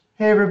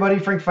Hey everybody,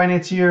 Frank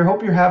Finance here.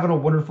 Hope you're having a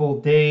wonderful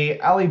day.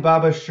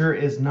 Alibaba sure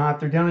is not.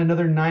 They're down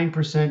another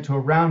 9% to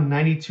around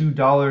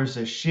 $92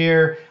 a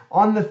share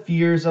on the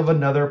fears of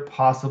another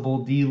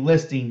possible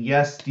delisting.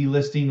 Yes,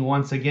 delisting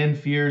once again.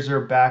 Fears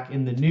are back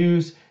in the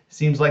news.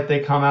 Seems like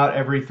they come out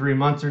every 3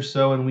 months or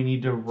so, and we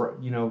need to,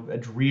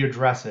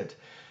 readdress it.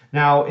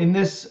 Now, in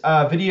this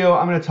video,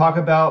 I'm going to talk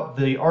about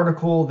the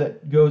article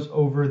that goes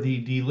over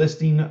the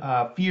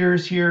delisting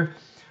fears here.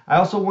 I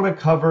also want to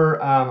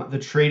cover the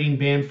trading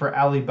ban for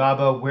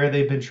Alibaba, where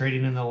they've been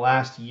trading in the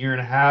last year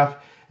and a half.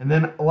 And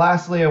then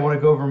lastly, I want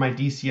to go over my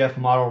DCF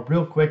model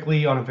real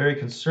quickly on a very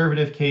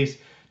conservative case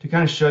to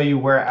kind of show you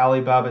where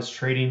Alibaba is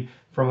trading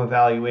from a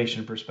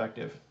valuation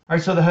perspective. All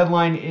right, so the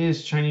headline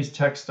is Chinese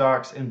tech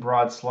stocks in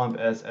broad slump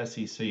as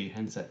SEC,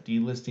 hence that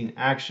delisting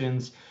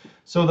actions.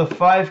 So the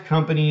 5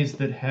 companies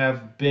that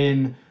have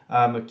been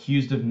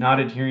accused of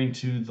not adhering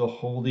to the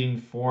Holding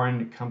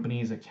Foreign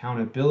Companies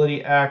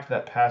Accountability Act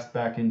that passed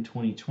back in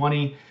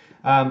 2020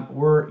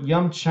 were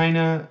Yum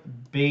China,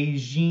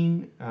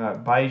 Beijing,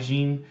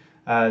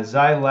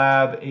 Zai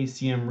Lab,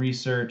 ACM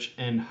Research,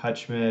 and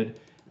Hutchmed,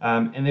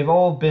 and they've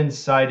all been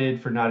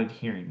cited for not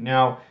adhering.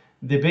 Now,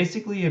 they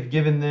basically have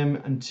given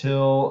them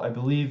until, I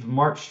believe,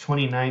 March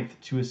 29th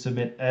to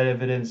submit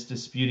evidence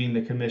disputing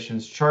the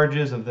Commission's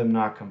charges of them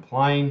not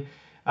complying.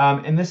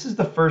 And this is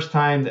the first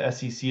time the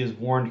SEC has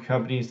warned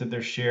companies that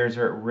their shares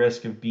are at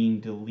risk of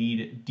being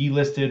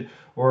delisted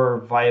or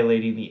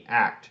violating the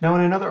act. Now,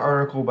 in another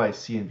article by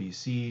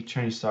CNBC,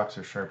 Chinese stocks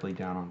are sharply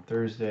down on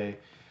Thursday.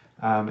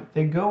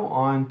 They go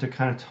on to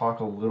kind of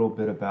talk a little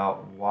bit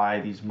about why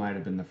these might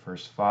have been the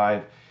first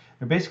 5.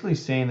 They're basically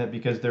saying that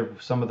because they're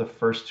some of the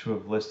first to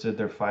have listed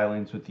their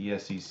filings with the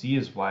SEC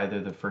is why they're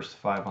the first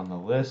 5 on the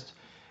list.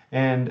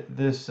 And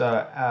this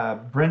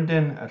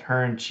Brendan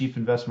Ahern, Chief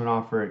Investment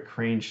Officer at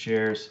Crane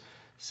Shares,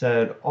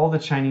 said all the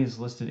Chinese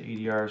listed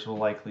ADRs will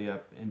likely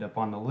end up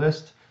on the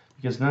list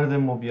because none of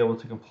them will be able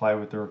to comply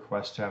with the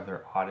request to have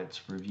their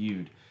audits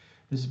reviewed.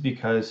 This is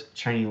because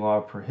Chinese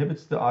law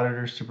prohibits the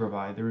auditors to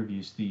provide the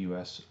reviews to the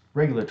U.S.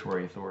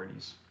 regulatory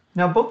authorities.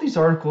 Now, both these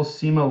articles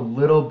seem a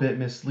little bit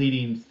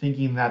misleading,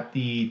 thinking that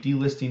the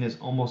delisting is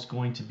almost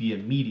going to be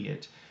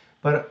immediate.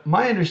 But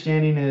my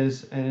understanding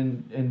is,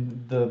 and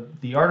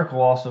the article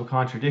also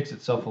contradicts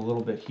itself a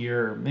little bit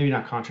here, maybe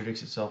not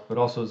contradicts itself, but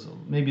also is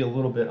maybe a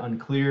little bit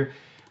unclear,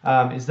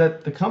 is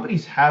that the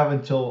companies have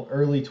until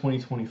early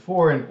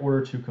 2024 in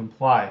order to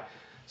comply.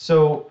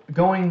 So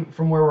going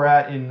from where we're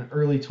at in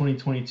early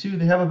 2022,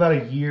 they have about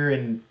a year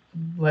and,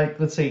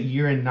 let's say, a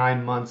year and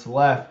 9 months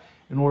left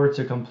in order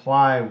to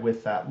comply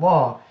with that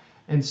law.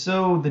 And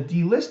so the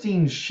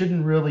delisting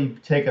shouldn't really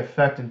take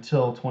effect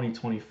until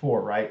 2024,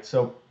 right?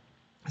 So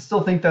I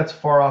still think that's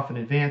far off in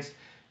advance.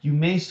 You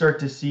may start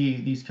to see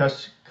these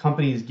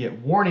companies get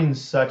warnings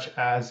such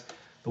as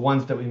the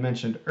ones that we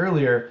mentioned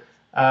earlier,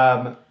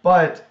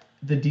 but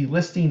the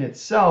delisting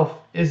itself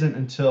isn't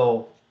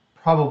until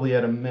probably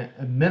at a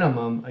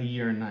minimum a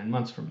year and 9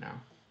 months from now.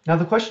 Now,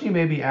 the question you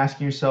may be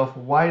asking yourself,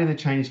 why do the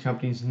Chinese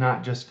companies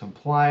not just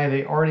comply?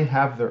 They already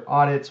have their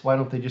audits. Why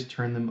don't they just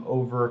turn them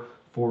over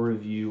for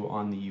review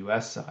on the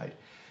US side?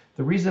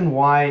 The reason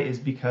why is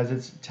because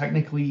it's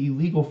technically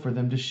illegal for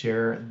them to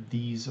share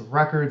these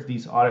records,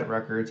 these audit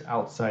records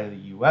outside of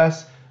the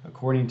US,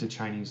 according to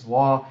Chinese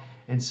law.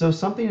 And so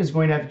something is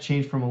going to have to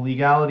change from a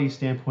legality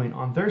standpoint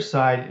on their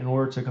side in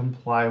order to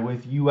comply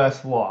with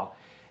US law.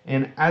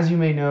 And as you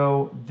may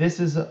know, this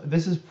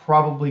is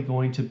probably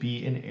going to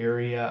be an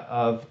area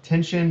of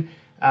tension.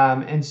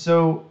 And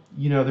so,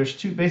 there's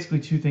basically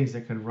two things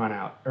that could run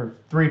out, or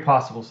 3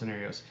 possible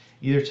scenarios.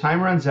 Either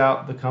time runs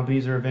out, the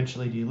companies are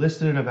eventually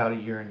delisted in about a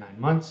year and 9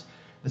 months.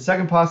 The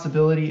second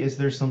possibility is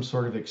there's some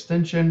sort of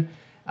extension.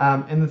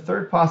 And the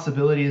third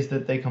possibility is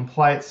that they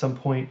comply at some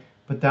point,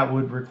 but that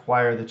would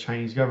require the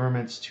Chinese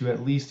governments to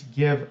at least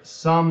give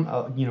some,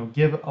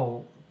 give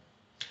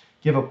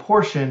a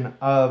portion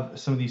of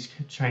some of these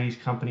Chinese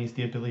companies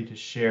the ability to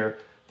share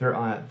their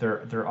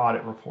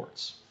audit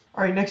reports.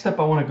 All right, next up,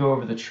 I want to go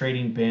over the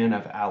trading ban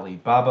of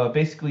Alibaba.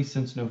 Basically,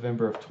 since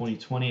November of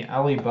 2020,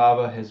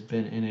 Alibaba has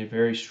been in a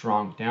very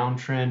strong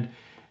downtrend,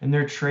 and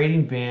their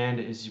trading ban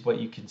is what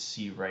you can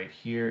see right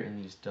here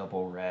in these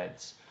double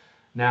reds.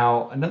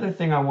 Now, another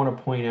thing I want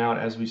to point out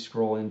as we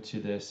scroll into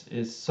this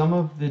is some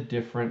of the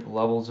different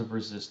levels of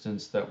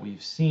resistance that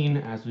we've seen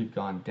as we've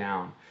gone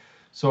down.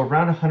 So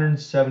around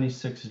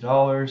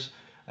 $176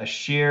 a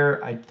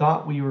share, I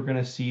thought we were going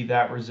to see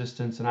that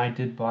resistance, and I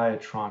did buy a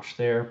tranche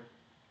there.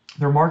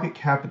 Their market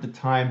cap at the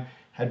time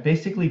had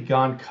basically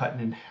gone cut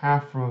in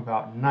half from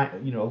about a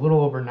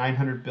little over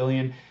 900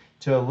 billion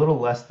to a little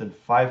less than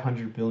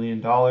 500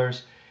 billion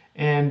dollars.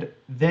 And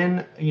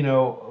then,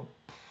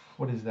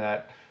 what is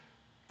that?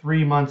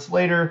 3 months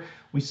later,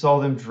 we saw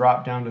them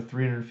drop down to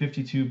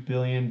 352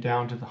 billion,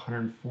 down to the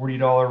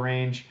 $140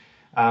 range,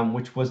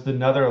 which was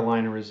another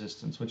line of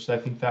resistance, which I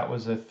think that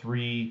was a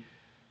three-year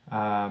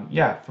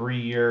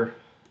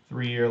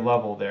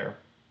level there.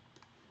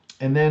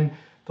 And then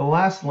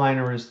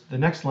the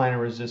next line of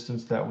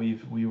resistance that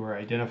we were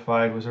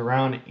identified was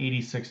around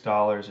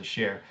 $86 a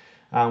share.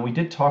 We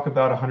did talk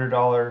about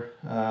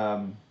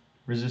 $100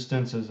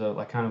 resistance as a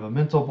like kind of a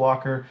mental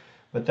blocker,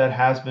 but that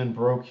has been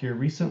broke here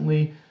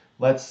recently.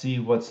 Let's see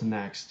what's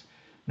next.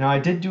 Now I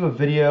did do a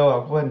video.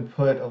 I'll go ahead and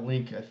put a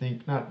link, I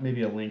think, not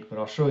maybe a link, but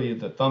I'll show you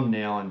the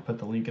thumbnail and put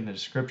the link in the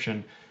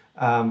description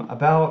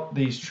about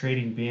these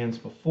trading bands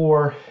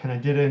before, and I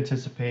did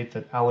anticipate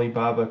that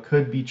Alibaba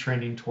could be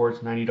trending towards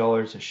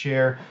 $90 a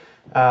share,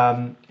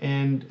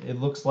 and it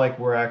looks like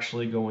we're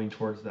actually going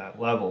towards that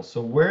level.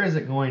 So where is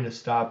it going to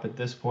stop at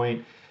this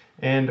point?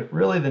 And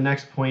really the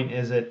next point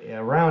is at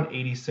around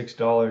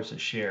 $86 a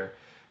share.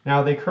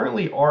 Now they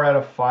currently are at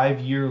a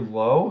 5-year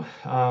low.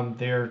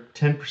 They're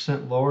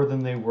 10% lower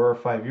than they were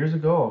 5 years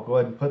ago. I'll go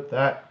ahead and put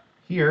that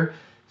here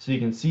so you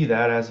can see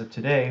that as of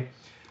today.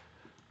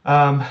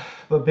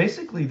 But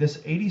basically this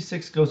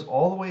 86 goes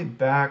all the way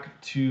back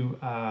to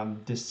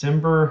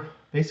December,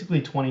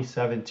 basically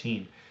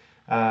 2017.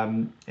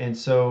 And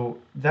so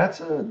that's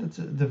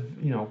the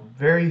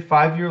very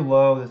 5-year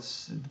low.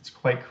 That's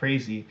quite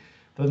crazy.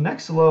 The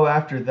next low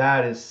after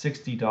that is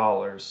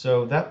 $60.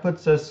 So that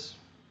puts us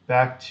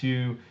back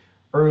to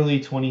early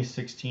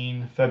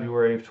 2016,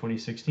 February of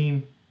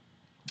 2016,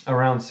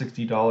 around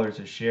 $60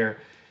 a share.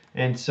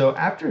 And so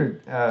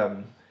after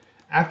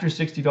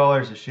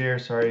 $60 a share,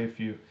 sorry if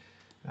you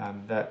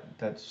that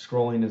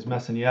scrolling is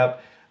messing you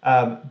up,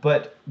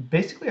 but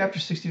basically after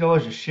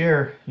 $60 a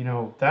share,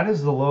 that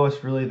is the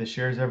lowest really the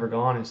share's ever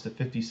gone, is to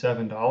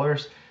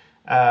 $57.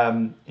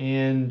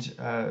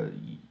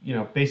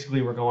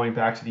 Basically we're going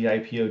back to the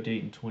IPO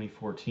date in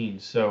 2014.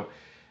 So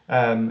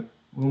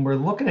when we're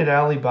looking at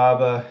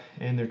Alibaba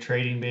and their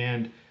trading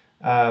band,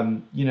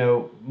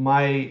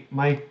 my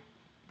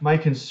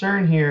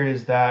concern here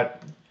is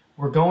that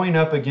we're going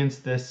up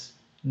against this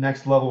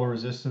next level of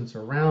resistance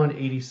around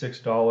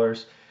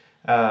 $86.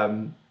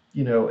 And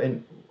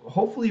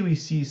hopefully we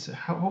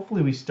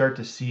start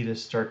to see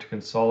this start to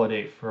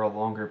consolidate for a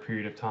longer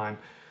period of time.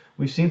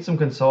 We've seen some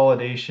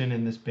consolidation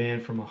in this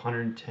band from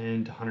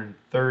 110 to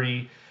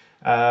 130.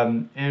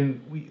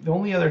 And the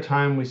only other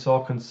time we saw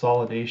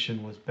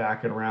consolidation was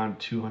back at around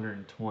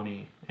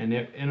 220, and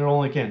it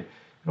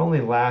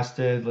only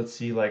lasted, let's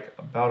see, like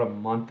about a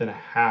month and a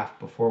half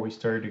before we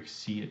started to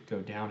see it go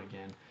down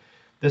again.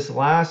 This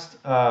last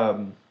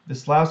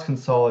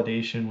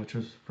consolidation, which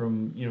was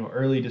from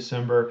early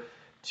December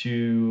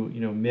to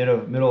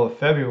middle of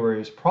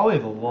February, is probably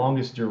the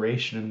longest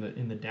duration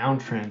in the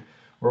downtrend,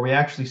 where we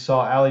actually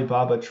saw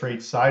Alibaba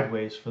trade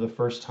sideways for the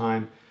first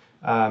time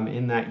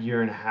in that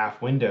 1.5-year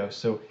window.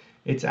 So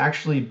it's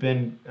actually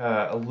been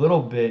a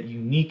little bit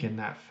unique in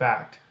that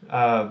fact.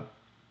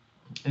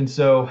 And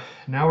so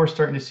now we're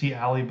starting to see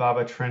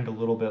Alibaba trend a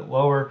little bit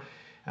lower.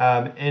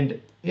 And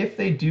if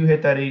they do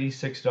hit that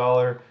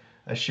 $86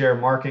 a share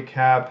market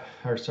cap,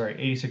 or sorry,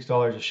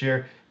 $86 a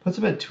share, puts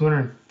them at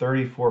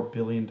 $234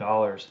 billion.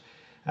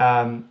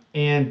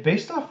 And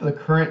based off of the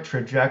current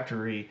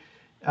trajectory,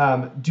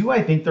 do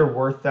I think they're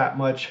worth that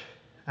much?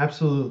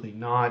 Absolutely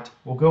not.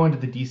 We'll go into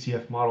the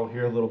DCF model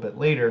here a little bit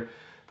later.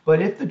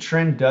 But if the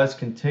trend does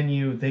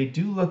continue, they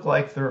do look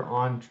like they're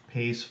on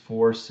pace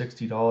for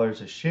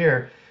 $60 a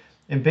share.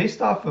 And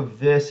based off of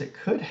this, it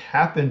could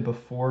happen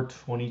before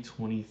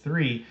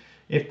 2023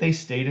 if they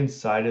stayed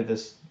inside of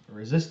this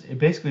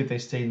basically if they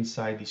stayed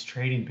inside these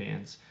trading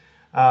bands.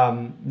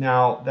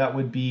 Now that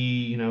would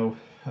be,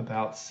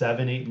 about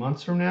 7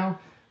 months from now,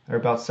 or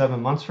about 7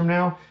 months from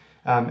now.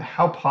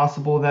 How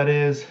possible that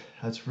is,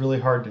 that's really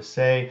hard to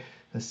say.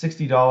 The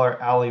 $60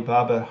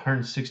 Alibaba,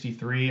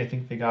 163, I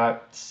think they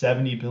got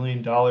 $70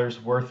 billion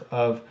worth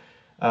of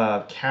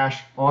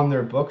cash on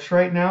their books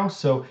right now.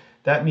 So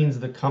that means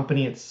the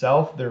company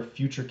itself, their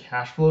future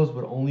cash flows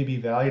would only be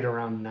valued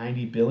around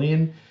 $90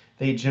 billion.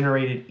 They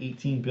generated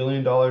 $18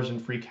 billion in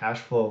free cash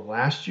flow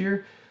last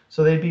year.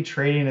 So they'd be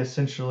trading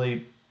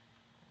essentially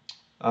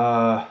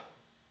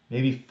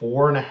maybe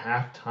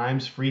 4.5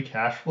 times free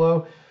cash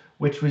flow,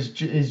 which is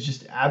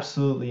just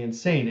absolutely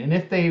insane. And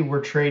if they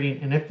were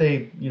trading, and if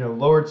they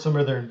lowered some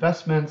of their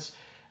investments,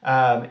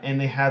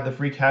 and they had the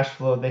free cash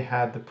flow they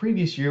had the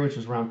previous year, which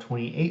was around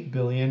 28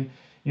 billion,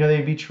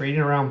 they'd be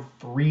trading around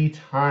 3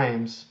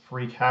 times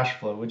free cash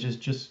flow, which is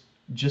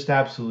just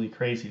absolutely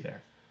crazy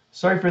there.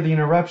 Sorry for the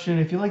interruption.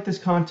 If you like this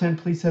content,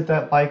 please hit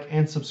that like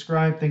and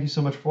subscribe. Thank you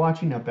so much for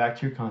watching. Now back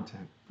to your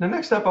content. Now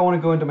next up, I want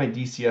to go into my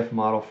DCF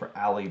model for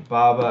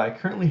Alibaba. I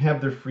currently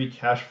have their free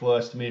cash flow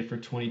estimated for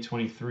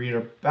 2023 at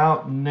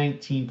about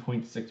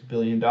 $19.6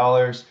 billion.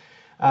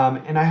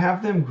 And I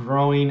have them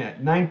growing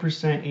at 9%,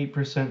 8%,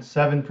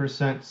 7%,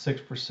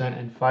 6%,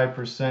 and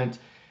 5%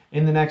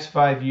 in the next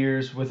 5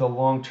 years, with a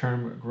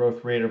long-term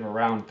growth rate of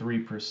around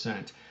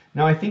 3%.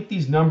 Now, I think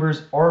these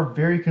numbers are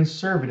very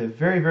conservative,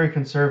 very, very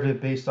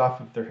conservative based off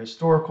of their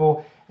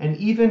historical, and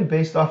even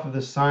based off of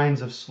the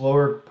signs of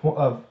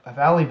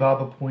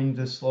Alibaba pointing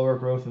to slower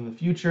growth in the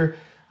future.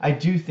 I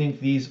do think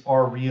these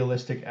are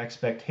realistic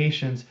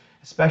expectations,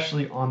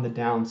 especially on the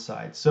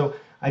downside. So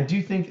I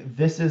do think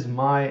this is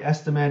my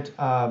estimate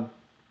of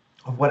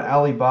what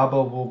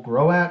Alibaba will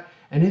grow at.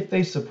 And if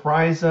they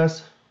surprise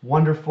us,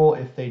 wonderful.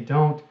 If they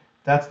don't,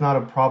 that's not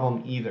a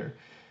problem either.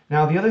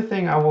 Now, the other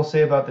thing I will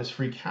say about this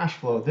free cash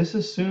flow, this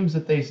assumes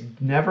that they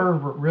never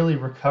really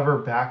recover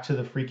back to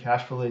the free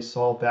cash flow they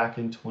saw back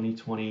in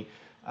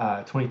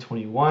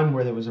 2021,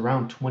 where there was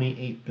around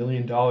 $28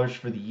 billion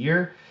for the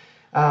year.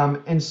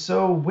 And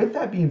so with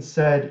that being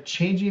said,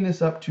 changing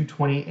this up to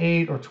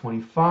 28 or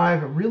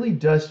 25 really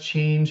does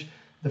change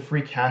the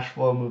free cash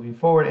flow moving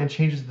forward and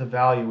changes the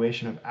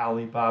valuation of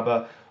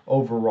Alibaba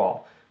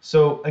overall.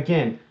 So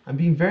again, I'm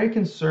being very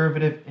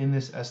conservative in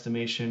this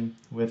estimation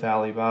with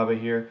Alibaba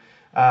here.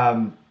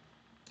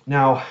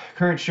 Now,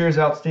 current shares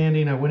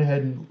outstanding, I went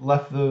ahead and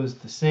left those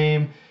the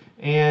same,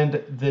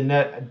 and the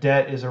net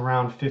debt is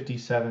around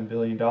 $57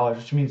 billion,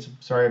 which means,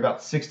 sorry, about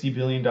 $60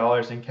 billion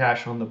in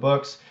cash on the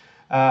books.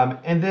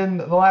 And then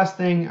the last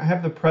thing, I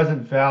have the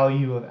present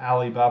value of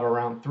Alibaba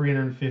around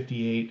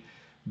 $358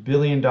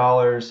 billion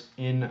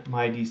in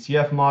my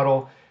DCF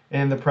model,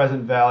 and the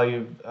present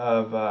value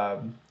of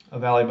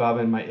Alibaba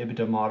in my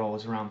EBITDA model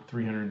is around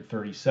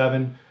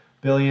 337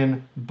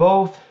 billion,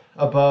 both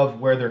above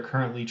where they're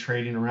currently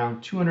trading,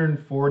 around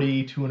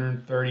 240,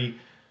 230,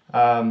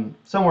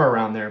 somewhere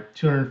around there,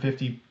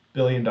 $250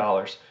 billion,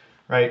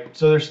 right?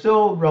 So they're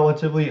still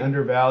relatively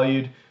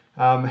undervalued.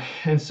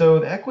 And so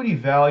the equity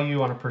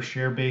value on a per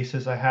share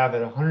basis, I have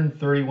at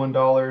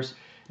 $131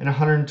 and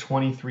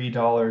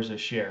 $123 a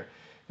share.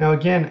 Now,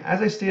 again,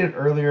 as I stated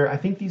earlier, I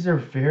think these are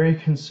very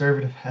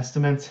conservative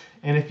estimates.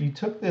 And if you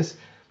took this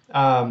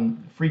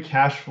free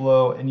cash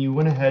flow and you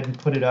went ahead and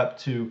put it up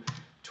to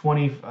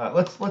 20,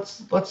 let's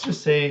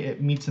just say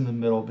it meets in the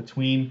middle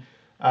between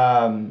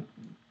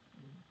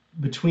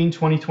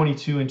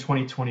 2022 and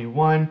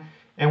 2021,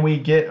 and we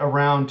get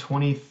around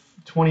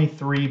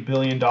 $23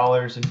 billion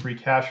in free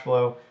cash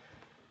flow.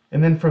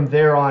 And then from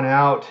there on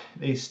out,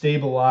 they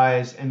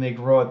stabilize and they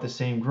grow at the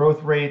same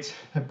growth rates.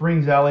 That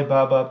brings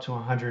Alibaba up to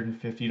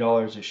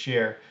 $150 a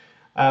share.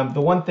 The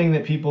one thing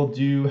that people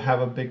do have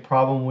a big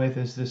problem with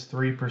is this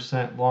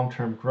 3%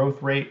 long-term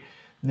growth rate.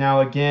 Now,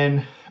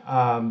 again,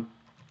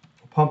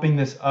 pumping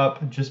this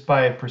up just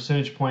by a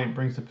percentage point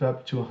brings it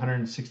up to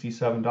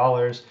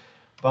 $167.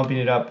 Bumping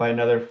it up by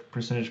another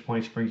percentage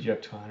points brings you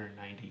up to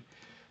 $190.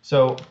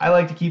 So I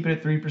like to keep it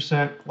at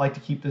 3%, like to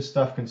keep this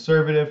stuff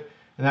conservative,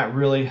 and that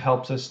really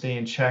helps us stay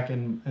in check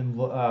and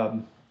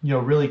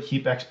really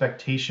keep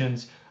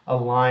expectations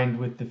aligned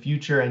with the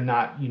future and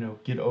not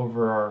get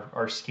over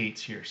our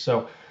skates here.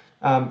 So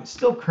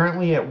still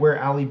currently at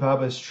where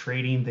Alibaba is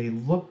trading, they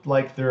look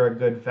like they're a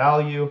good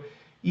value,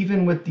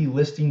 even with the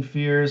listing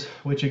fears,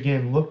 which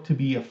again look to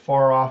be a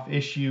far off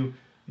issue,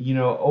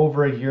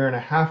 over a year and a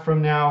half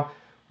from now.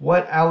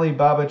 What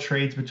Alibaba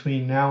trades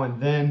between now and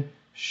then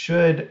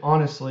should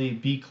honestly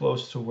be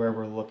close to where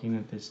we're looking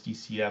at this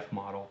DCF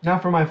model. Now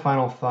for my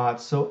final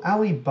thoughts. So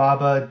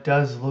Alibaba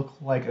does look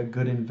like a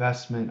good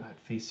investment at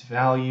face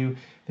value.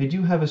 They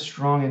do have a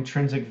strong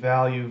intrinsic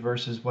value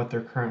versus what they're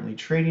currently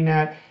trading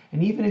at.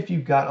 And even if you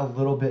got a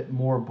little bit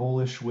more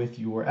bullish with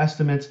your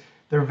estimates,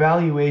 their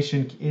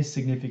valuation is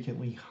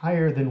significantly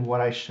higher than what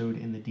I showed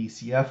in the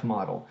DCF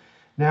model.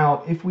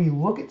 Now, if we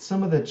look at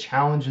some of the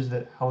challenges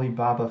that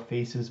Alibaba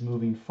faces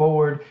moving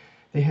forward,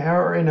 they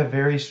are in a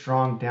very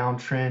strong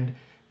downtrend.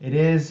 It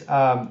is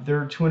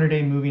their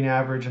 200-day moving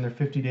average and their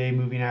 50-day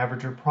moving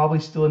average are probably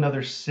still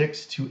another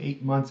 6 to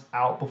 8 months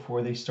out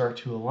before they start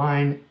to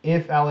align.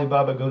 If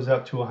Alibaba goes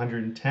up to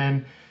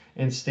 110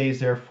 and stays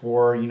there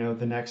for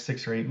the next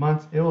 6 or 8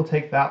 months, it will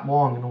take that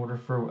long in order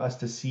for us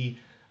to see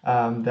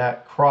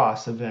that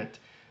cross event.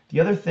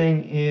 The other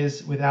thing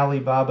is with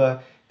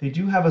Alibaba, they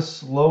do have a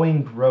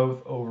slowing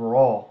growth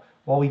overall.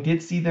 While we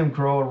did see them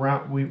grow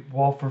around,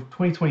 for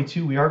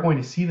 2022, we are going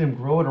to see them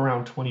grow at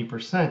around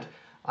 20%.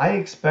 I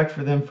expect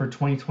for them for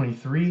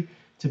 2023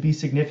 to be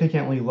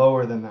significantly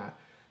lower than that.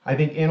 I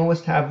think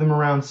analysts have them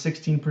around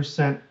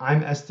 16%.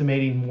 I'm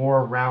estimating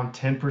more around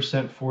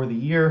 10% for the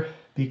year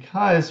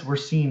because we're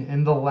seeing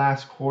in the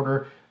last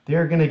quarter,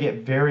 they're going to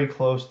get very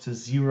close to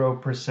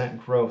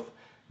 0% growth,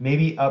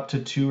 maybe up to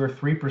 2 or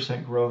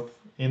 3% growth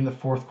in the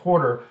fourth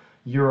quarter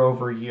year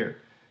over year.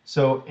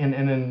 So, and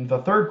in the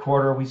third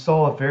quarter, we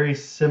saw a very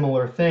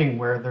similar thing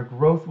where their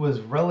growth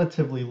was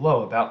relatively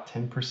low, about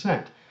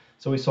 10%.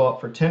 So we saw it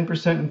for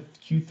 10% in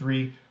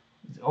Q3,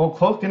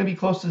 going to be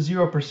close to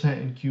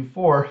 0% in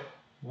Q4.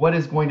 What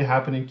is going to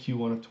happen in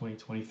Q1 of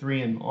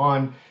 2023 and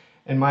on?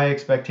 And my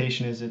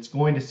expectation is it's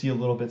going to see a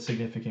little bit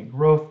significant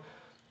growth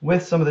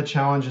with some of the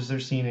challenges they're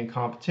seeing in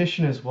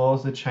competition, as well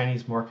as the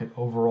Chinese market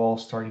overall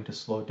starting to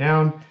slow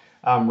down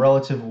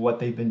relative to what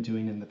they've been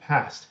doing in the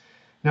past.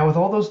 Now, with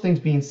all those things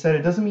being said,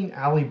 it doesn't mean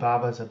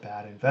Alibaba is a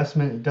bad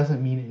investment. It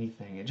doesn't mean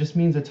anything. It just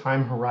means the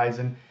time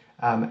horizon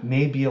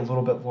may be a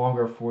little bit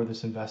longer for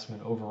this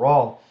investment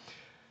overall.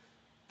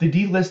 The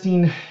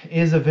delisting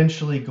is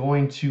eventually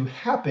going to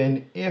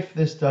happen if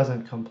this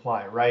doesn't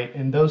comply, right?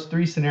 In those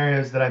three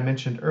scenarios that I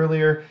mentioned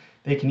earlier,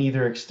 they can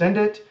either extend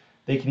it,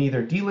 they can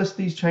either delist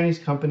these Chinese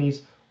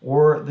companies,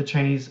 or the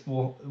Chinese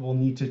will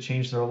need to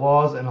change their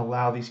laws and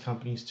allow these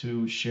companies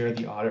to share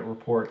the audit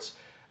reports.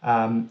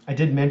 I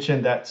did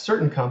mention that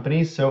certain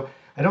companies, so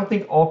I don't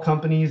think all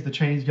companies the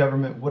Chinese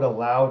government would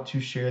allow to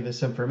share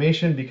this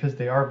information because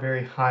they are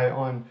very high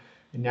on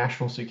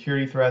national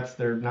security threats.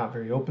 They're not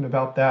very open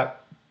about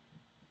that.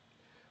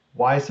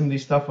 Why some of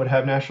these stuff would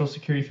have national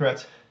security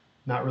threats,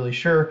 not really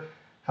sure.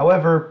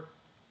 However,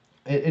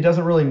 it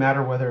doesn't really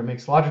matter whether it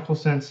makes logical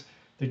sense.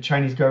 The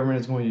Chinese government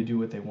is going to do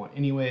what they want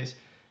anyways.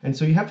 And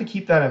so you have to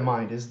keep that in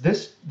mind, is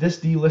this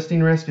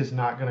delisting risk is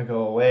not going to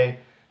go away.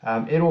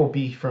 It will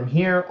be from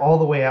here all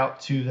the way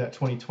out to that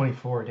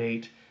 2024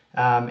 date.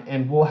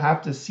 And we'll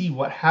have to see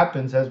what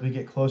happens as we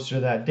get closer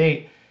to that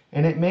date.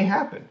 And it may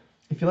happen.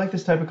 If you like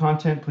this type of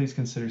content, please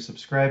consider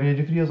subscribing. I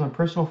do videos on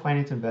personal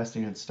finance,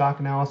 investing, and stock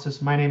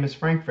analysis. My name is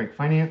Frank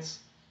Finance,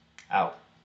 out.